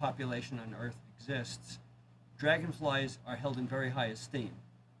largest population on Earth exists, dragonflies are held in very high esteem.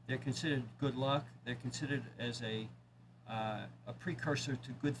 They're considered good luck. They're considered as a precursor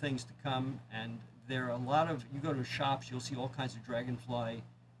to good things to come. And there are a lot of, you go to shops, you'll see all kinds of dragonfly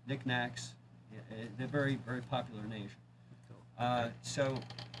knickknacks. They're very, very popular in Asia.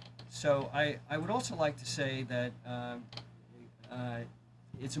 So I would also like to say that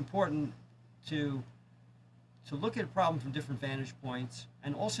it's important to look at a problem from different vantage points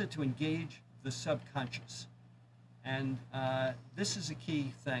and also to engage the subconscious. And this is a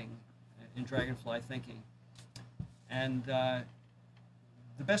key thing in Dragonfly Thinking. And the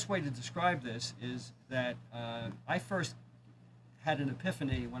best way to describe this is that I first had an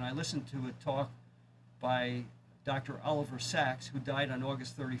epiphany when I listened to a talk by Dr. Oliver Sacks, who died on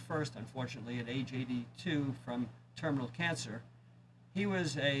August 31st, unfortunately, at age 82 from terminal cancer. He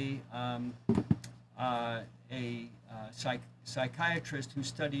was a psychiatrist who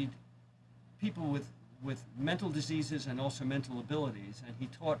studied people with mental diseases and also mental abilities, and he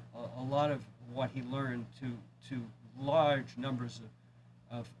taught a lot of what he learned to large numbers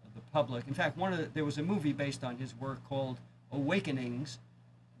of the public. In fact, there was a movie based on his work called Awakenings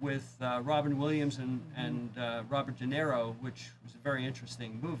with Robin Williams and Robert De Niro, which was a very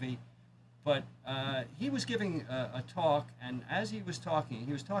interesting movie. But he was giving a talk, and as he was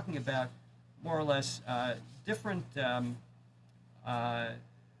talking about more or less different, I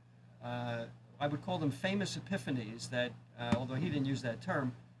would call them famous epiphanies that, although he didn't use that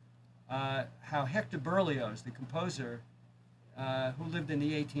term, how Hector Berlioz, the composer, who lived in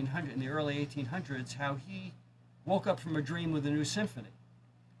the early 1800s, how he woke up from a dream with a new symphony,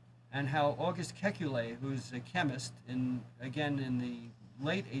 and how Auguste Kekule, who's a chemist, again in the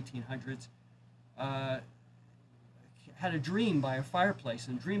late 1800s, had a dream by a fireplace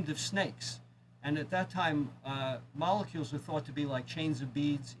and dreamed of snakes. And at that time, molecules were thought to be like chains of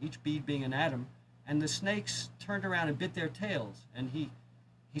beads, each bead being an atom, and the snakes turned around and bit their tails. And he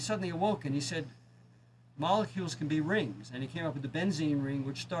suddenly awoke and he said, molecules can be rings. And he came up with the benzene ring,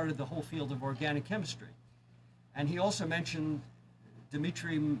 which started the whole field of organic chemistry. And he also mentioned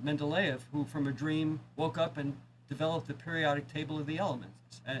Dmitri Mendeleev, who from a dream woke up and developed the periodic table of the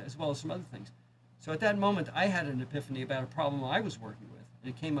elements, as well as some other things. So at that moment, I had an epiphany about a problem I was working with, and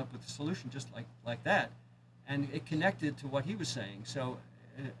it came up with a solution just like that, and it connected to what he was saying. So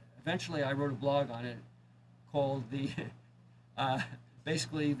eventually I wrote a blog on it called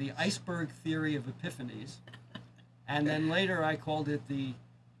basically the iceberg theory of epiphanies, and then later I called it the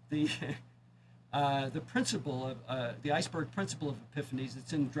principle of the iceberg principle of epiphanies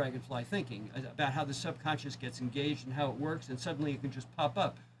that's in Dragonfly Thinking, about how the subconscious gets engaged and how it works, and suddenly it can just pop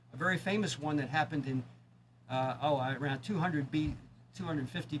up. A very famous one that happened in around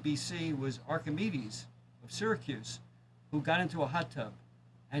 250 BC was Archimedes of Syracuse, who got into a hot tub,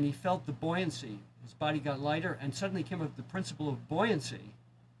 and he felt the buoyancy. His body got lighter, and suddenly came up with the principle of buoyancy,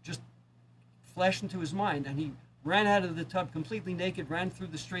 just flashed into his mind, and he ran out of the tub completely naked, ran through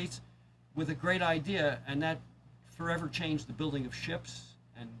the streets with a great idea, and that forever changed the building of ships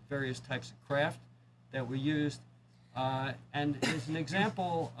and various types of craft that were used. And as an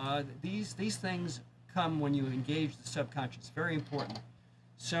example, these things come when you engage the subconscious. Very important.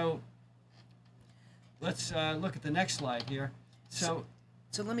 So let's look at the next slide here. So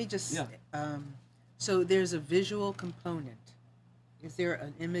let me just. Yeah. So there's a visual component. Is there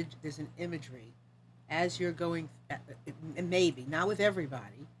an image? There's an imagery, as you're going. Maybe not with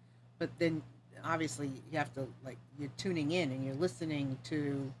everybody, but then obviously you have to, like, you're tuning in and you're listening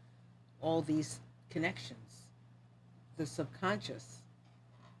to all these connections, the subconscious,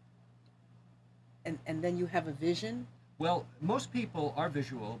 and then you have a vision. Well, most people are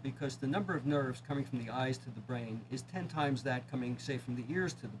visual because the number of nerves coming from the eyes to the brain is 10 times that coming, say, from the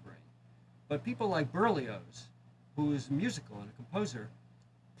ears to the brain. But people like Berlioz, who is musical and a composer,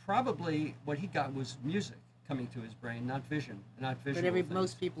 probably what he got was music coming to his brain, not vision, not visual. But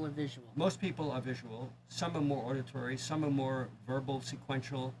most people are visual. Most people are visual. Some are more auditory. Some are more verbal,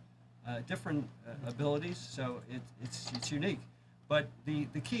 sequential, different abilities. So it's unique. But the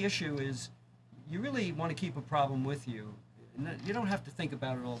key issue is you really want to keep a problem with you. You don't have to think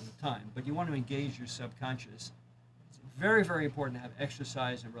about it all the time, but you want to engage your subconscious. It's very, very important to have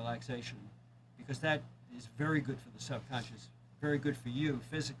exercise and relaxation, because that is very good for the subconscious, very good for you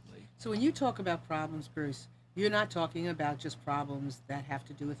physically. So when you talk about problems, Bruce, you're not talking about just problems that have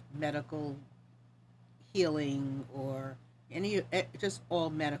to do with medical healing or just all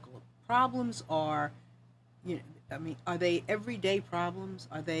medical. Problems are, are they everyday problems?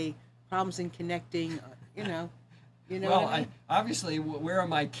 Are they problems in connecting, you know well, what I mean? Obviously, where are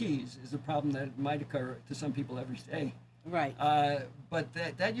my keys is a problem that might occur to some people every day. Right. But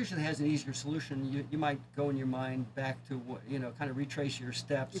that usually has an easier solution. You might go in your mind back to, kind of retrace your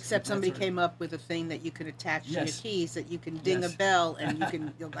steps. Except somebody came up with a thing that you can attach to your keys, that you can ding Yes. a bell and you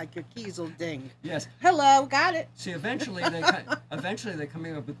can, like, your keys will ding. Yes. Hello, got it. See, eventually they're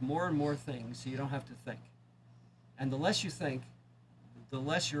coming up with more and more things, so you don't have to think. And the less you think, the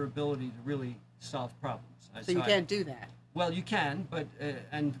less your ability to really solve problems. So you can't do that. Well, you can, but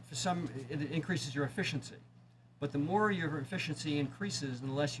and for some, it increases your efficiency. But the more your efficiency increases and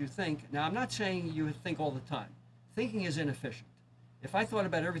the less you think. Now, I'm not saying you think all the time. thinking is inefficient. If I thought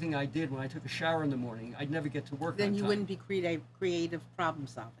about everything I did when I took a shower in the morning, I'd never get to work Then on you time. wouldn't be creative problem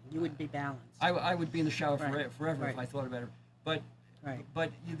solving. You wouldn't be balanced. I would be in the shower Right. forever if Right. I thought about it. But Right.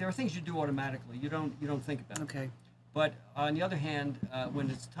 there are things you do automatically. You don't think about. Okay. But on the other hand,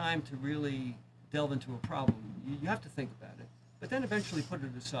 when it's time to really delve into a problem, you have to think about it. But then eventually put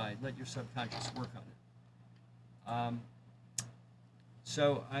it aside. Let your subconscious work on it.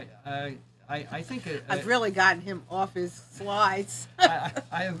 So I think I've really gotten him off his slides.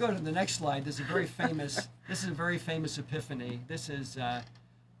 I'll go to the next slide. This is a very famous epiphany. This is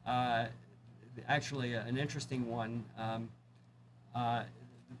actually an interesting one.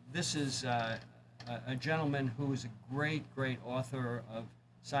 This is a gentleman who is a great author of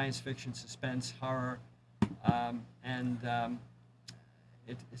science fiction, suspense, horror,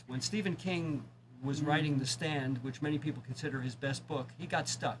 when Stephen King was writing The Stand, which many people consider his best book, he got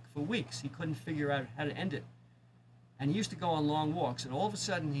stuck for weeks. He couldn't figure out how to end it. And he used to go on long walks, and all of a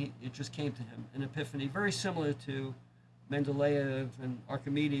sudden it just came to him, an epiphany, very similar to Mendeleev and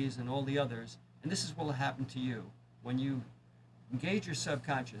Archimedes and all the others. And this is what will happen to you. When you engage your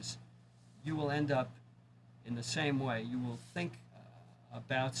subconscious, you will end up in the same way. You will think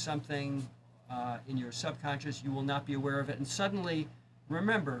about something in your subconscious. You will not be aware of it. And suddenly,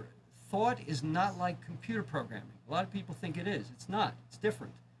 remember, thought is not like computer programming. A lot of people think it is. It's not. It's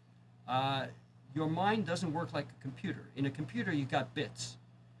different. Your mind doesn't work like a computer. In a computer, you got bits.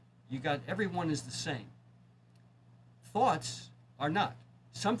 Everyone is the same. Thoughts are not.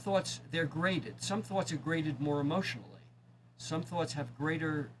 Some thoughts, they're graded. Some thoughts are graded more emotionally. Some thoughts have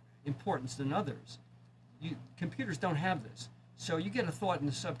greater importance than others. Computers don't have this. So you get a thought in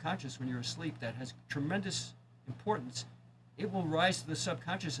the subconscious when you're asleep that has tremendous importance. It will rise to the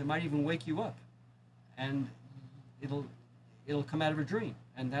subconscious. It might even wake you up. And it'll come out of a dream,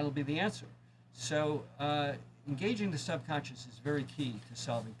 and that'll be the answer. So engaging the subconscious is very key to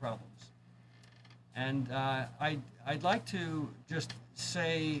solving problems. And I'd like to just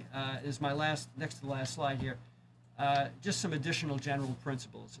say, is my next to the last slide here, just some additional general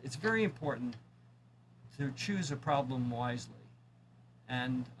principles. It's very important to choose a problem wisely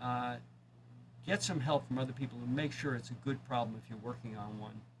and get some help from other people and make sure it's a good problem if you're working on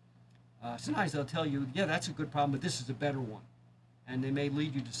one. Sometimes they'll tell you, yeah, that's a good problem, but this is a better one. And they may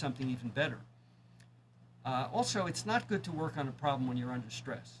lead you to something even better. Also, it's not good to work on a problem when you're under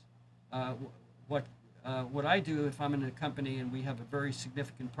stress. What I do if I'm in a company and we have a very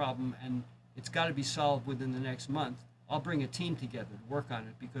significant problem and it's got to be solved within the next month, I'll bring a team together to work on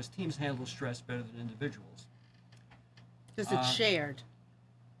it because teams handle stress better than individuals. Because it's shared.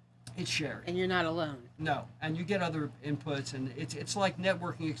 It's shared. And you're not alone. No, and you get other inputs, and it's like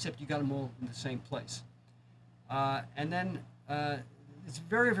networking, except you got them all in the same place. And then it's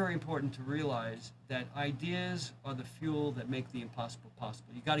very, very important to realize that ideas are the fuel that make the impossible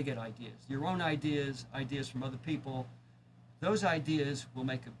possible. You got to get ideas. Your own ideas, ideas from other people, those ideas will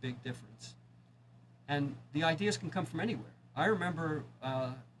make a big difference. And the ideas can come from anywhere. I remember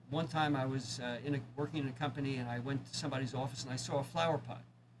one time I was working in a company, and I went to somebody's office, and I saw a flower pot.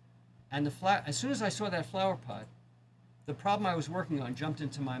 And as soon as I saw that flower pot, the problem I was working on jumped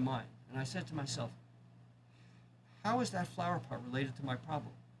into my mind. And I said to myself, how is that flower pot related to my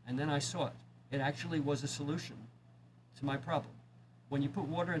problem? And then I saw it. It actually was a solution to my problem. When you put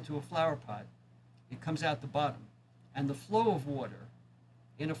water into a flower pot, it comes out the bottom. And the flow of water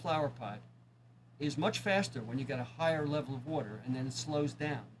in a flower pot is much faster when you get a higher level of water, and then it slows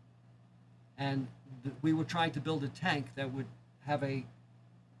down. And we were trying to build a tank that would have an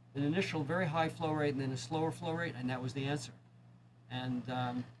initial very high flow rate and then a slower flow rate, and that was the answer. And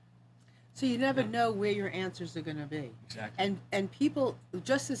so you never know where your answers are going to be. Exactly. And people,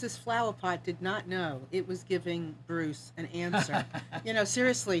 just as this flower pot did not know it was giving Bruce an answer.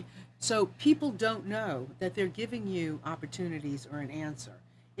 Seriously. So people don't know that they're giving you opportunities or an answer.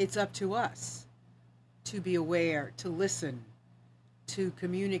 It's up to us to be aware, to listen, to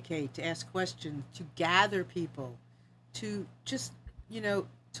communicate, to ask questions, to gather people, to just,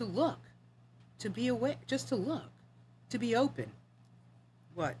 to look, to be aware, just to look, to be open.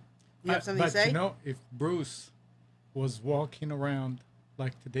 What? You have something to say? But if Bruce was walking around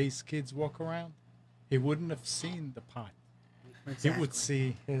like today's kids walk around, he wouldn't have seen the pot. Exactly. He would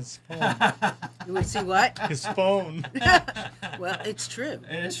see his phone. You would see what? His phone. Well, it's true.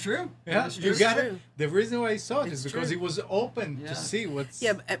 And it's true. Yeah, It's you true. got it. The reason why he saw it is It's because true. he was open Yeah. to see what's...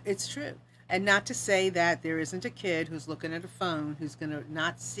 Yeah, but it's true. And not to say that there isn't a kid who's looking at a phone who's going to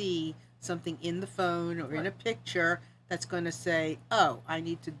not see something in the phone or in a picture that's going to say, oh, I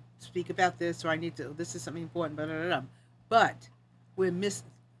need to speak about this, or this is something important, blah, blah, blah, blah.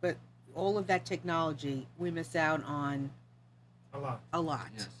 But all of that technology, we miss out on A lot. a lot.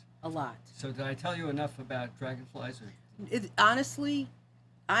 Yes. A lot. So did I tell you enough about dragonflies? Or Honestly,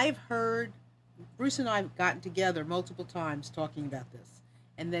 I've heard, Bruce and I have gotten together multiple times talking about this.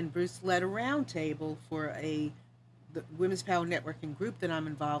 And then Bruce led a round table for the Women's Power Networking group that I'm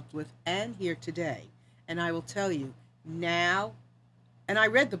involved with and here today. And I will tell you now, and I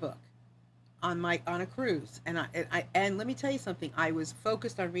read the book on a cruise. And let me tell you something. I was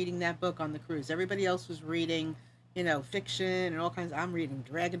focused on reading that book on the cruise. Everybody else was reading, fiction and all kinds. I'm reading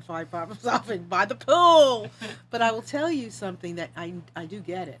Dragonfly problem solving by the pool. But I will tell you something that I do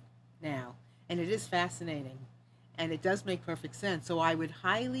get it now, and it is fascinating, and it does make perfect sense. So I would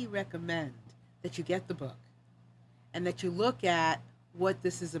highly recommend that you get the book, and that you look at what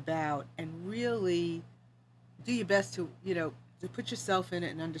this is about, and really do your best to put yourself in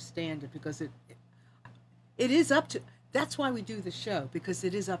it and understand it, because it is up to. That's why we do the show, because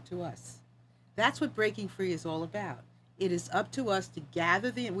it is up to us. That's what Breaking Free is all about. It is up to us to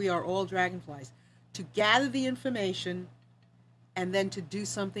gather we are all dragonflies, to gather the information and then to do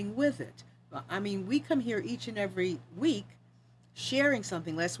something with it. I mean, we come here each and every week sharing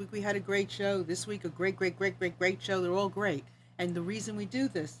something. Last week we had a great show. This week a great show. They're all great. And the reason we do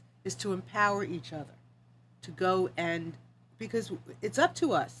this is to empower each other, to go because it's up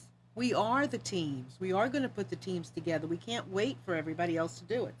to us. We are the teams. We are going to put the teams together. We can't wait for everybody else to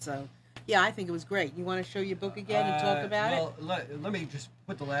do it. So, yeah, I think it was great. You want to show your book again and talk about it? Let me just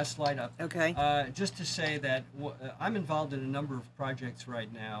put the last slide up. Okay. Just to say that I'm involved in a number of projects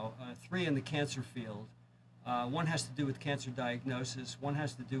right now, 3 in the cancer field. One has to do with cancer diagnosis. One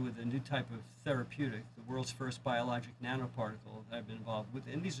has to do with a new type of therapeutic, the world's first biologic nanoparticle that I've been involved with.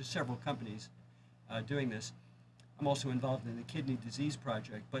 And these are several companies doing this. I'm also involved in the kidney disease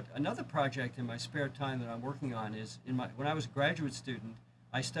project. But another project in my spare time that I'm working on is, when I was a graduate student,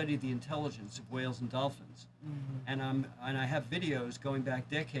 I studied the intelligence of whales and dolphins. Mm-hmm. And I have videos going back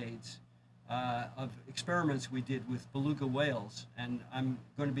decades of experiments we did with beluga whales, and I'm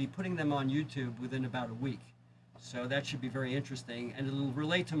going to be putting them on YouTube within about a week. So that should be very interesting, and it'll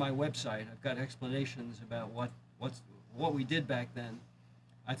relate to my website. I've got explanations about what we did back then.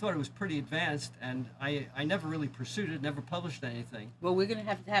 I thought it was pretty advanced, and I never really pursued it, never published anything. Well, we're going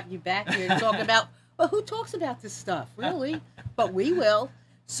to have you back here to talk about, well, who talks about this stuff, really? But we will.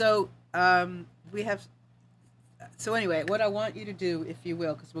 So so anyway, what I want you to do, if you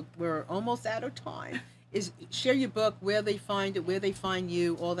will, because we're almost out of time, is share your book, where they find it, where they find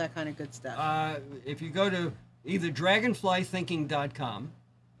you, all that kind of good stuff. If you go to either dragonflythinking.com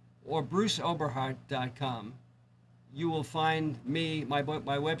or bruceoberhardt.com, you will find me, my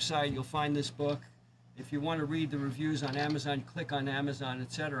website. You'll find this book. If you want to read the reviews on Amazon, click on Amazon,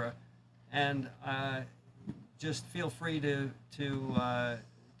 etc. And just feel free to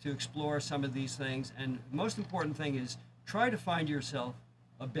explore some of these things. And the most important thing is try to find yourself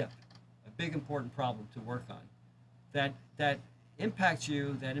a BIP, a big important problem to work on that impacts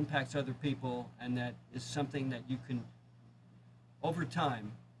you, that impacts other people, and that is something that you can, over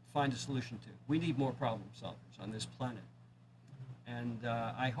time, find a solution to. We need more problem solvers on this planet. And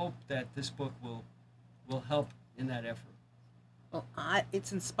I hope that this book will help in that effort. Well,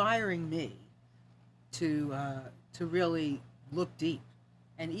 it's inspiring me to really look deep.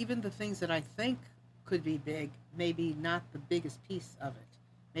 And even the things that I think could be big, maybe not the biggest piece of it.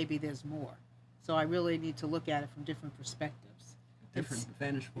 Maybe there's more. So I really need to look at it from different perspectives. Different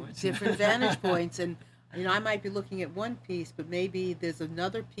vantage points. Different vantage points. And, I might be looking at one piece, but maybe there's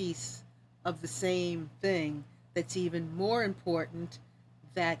another piece of the same thing that's even more important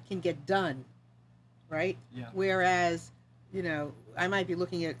that can get done, right? Yeah. Whereas, I might be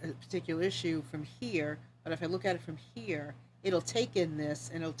looking at a particular issue from here, but if I look at it from here, it'll take in this,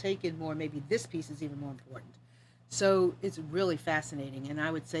 and it'll take in more. Maybe this piece is even more important. So it's really fascinating. And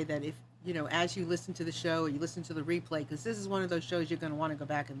I would say that if, as you listen to the show or you listen to the replay, because this is one of those shows you're going to want to go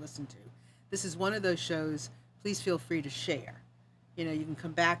back and listen to. This is one of those shows, please feel free to share. You can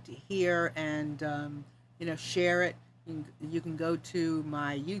come back to here and, share it. You can go to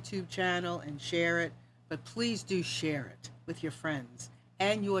my YouTube channel and share it. But please do share it with your friends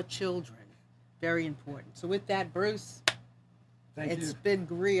and your children. Very important. So with that, Bruce, it's been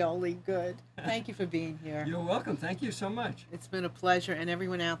really good. Thank you for being here. You're welcome. Thank you so much. It's been a pleasure. And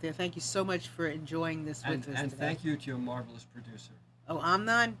everyone out there, thank you so much for enjoying this with us and today. Thank you to your marvelous producer. Oh,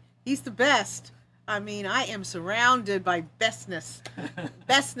 Amnon, he's the best. I am surrounded by bestness.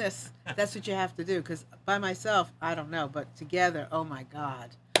 Bestness. That's what you have to do, because by myself, I don't know, but together, oh my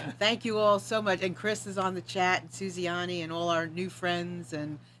God. Thank you all so much. And Chris is on the chat, and Suziani, and all our new friends.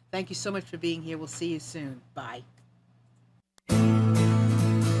 And thank you so much for being here. We'll see you soon. Bye.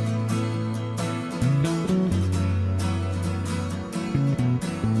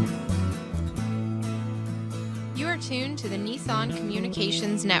 tuned to the Nissan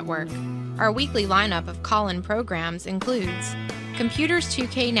Communications Network. Our weekly lineup of call-in programs includes Computers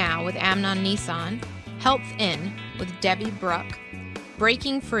 2K Now with Amnon Nissan, Health In with Debbie Bruck,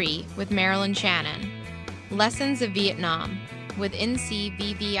 Breaking Free with Marilyn Shannon, Lessons of Vietnam with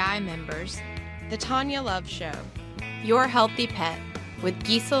NCVBI members, The Tanya Love Show, Your Healthy Pet with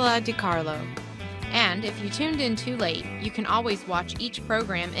Gisela DiCarlo. And if you tuned in too late, you can always watch each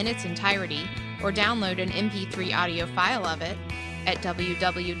program in its entirety or download an MP3 audio file of it at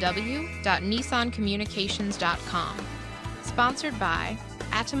www.nissancommunications.com. Sponsored by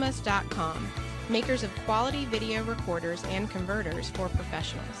Atomus.com, makers of quality video recorders and converters for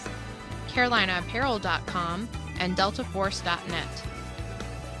professionals, CarolinaApparel.com, and DeltaForce.net.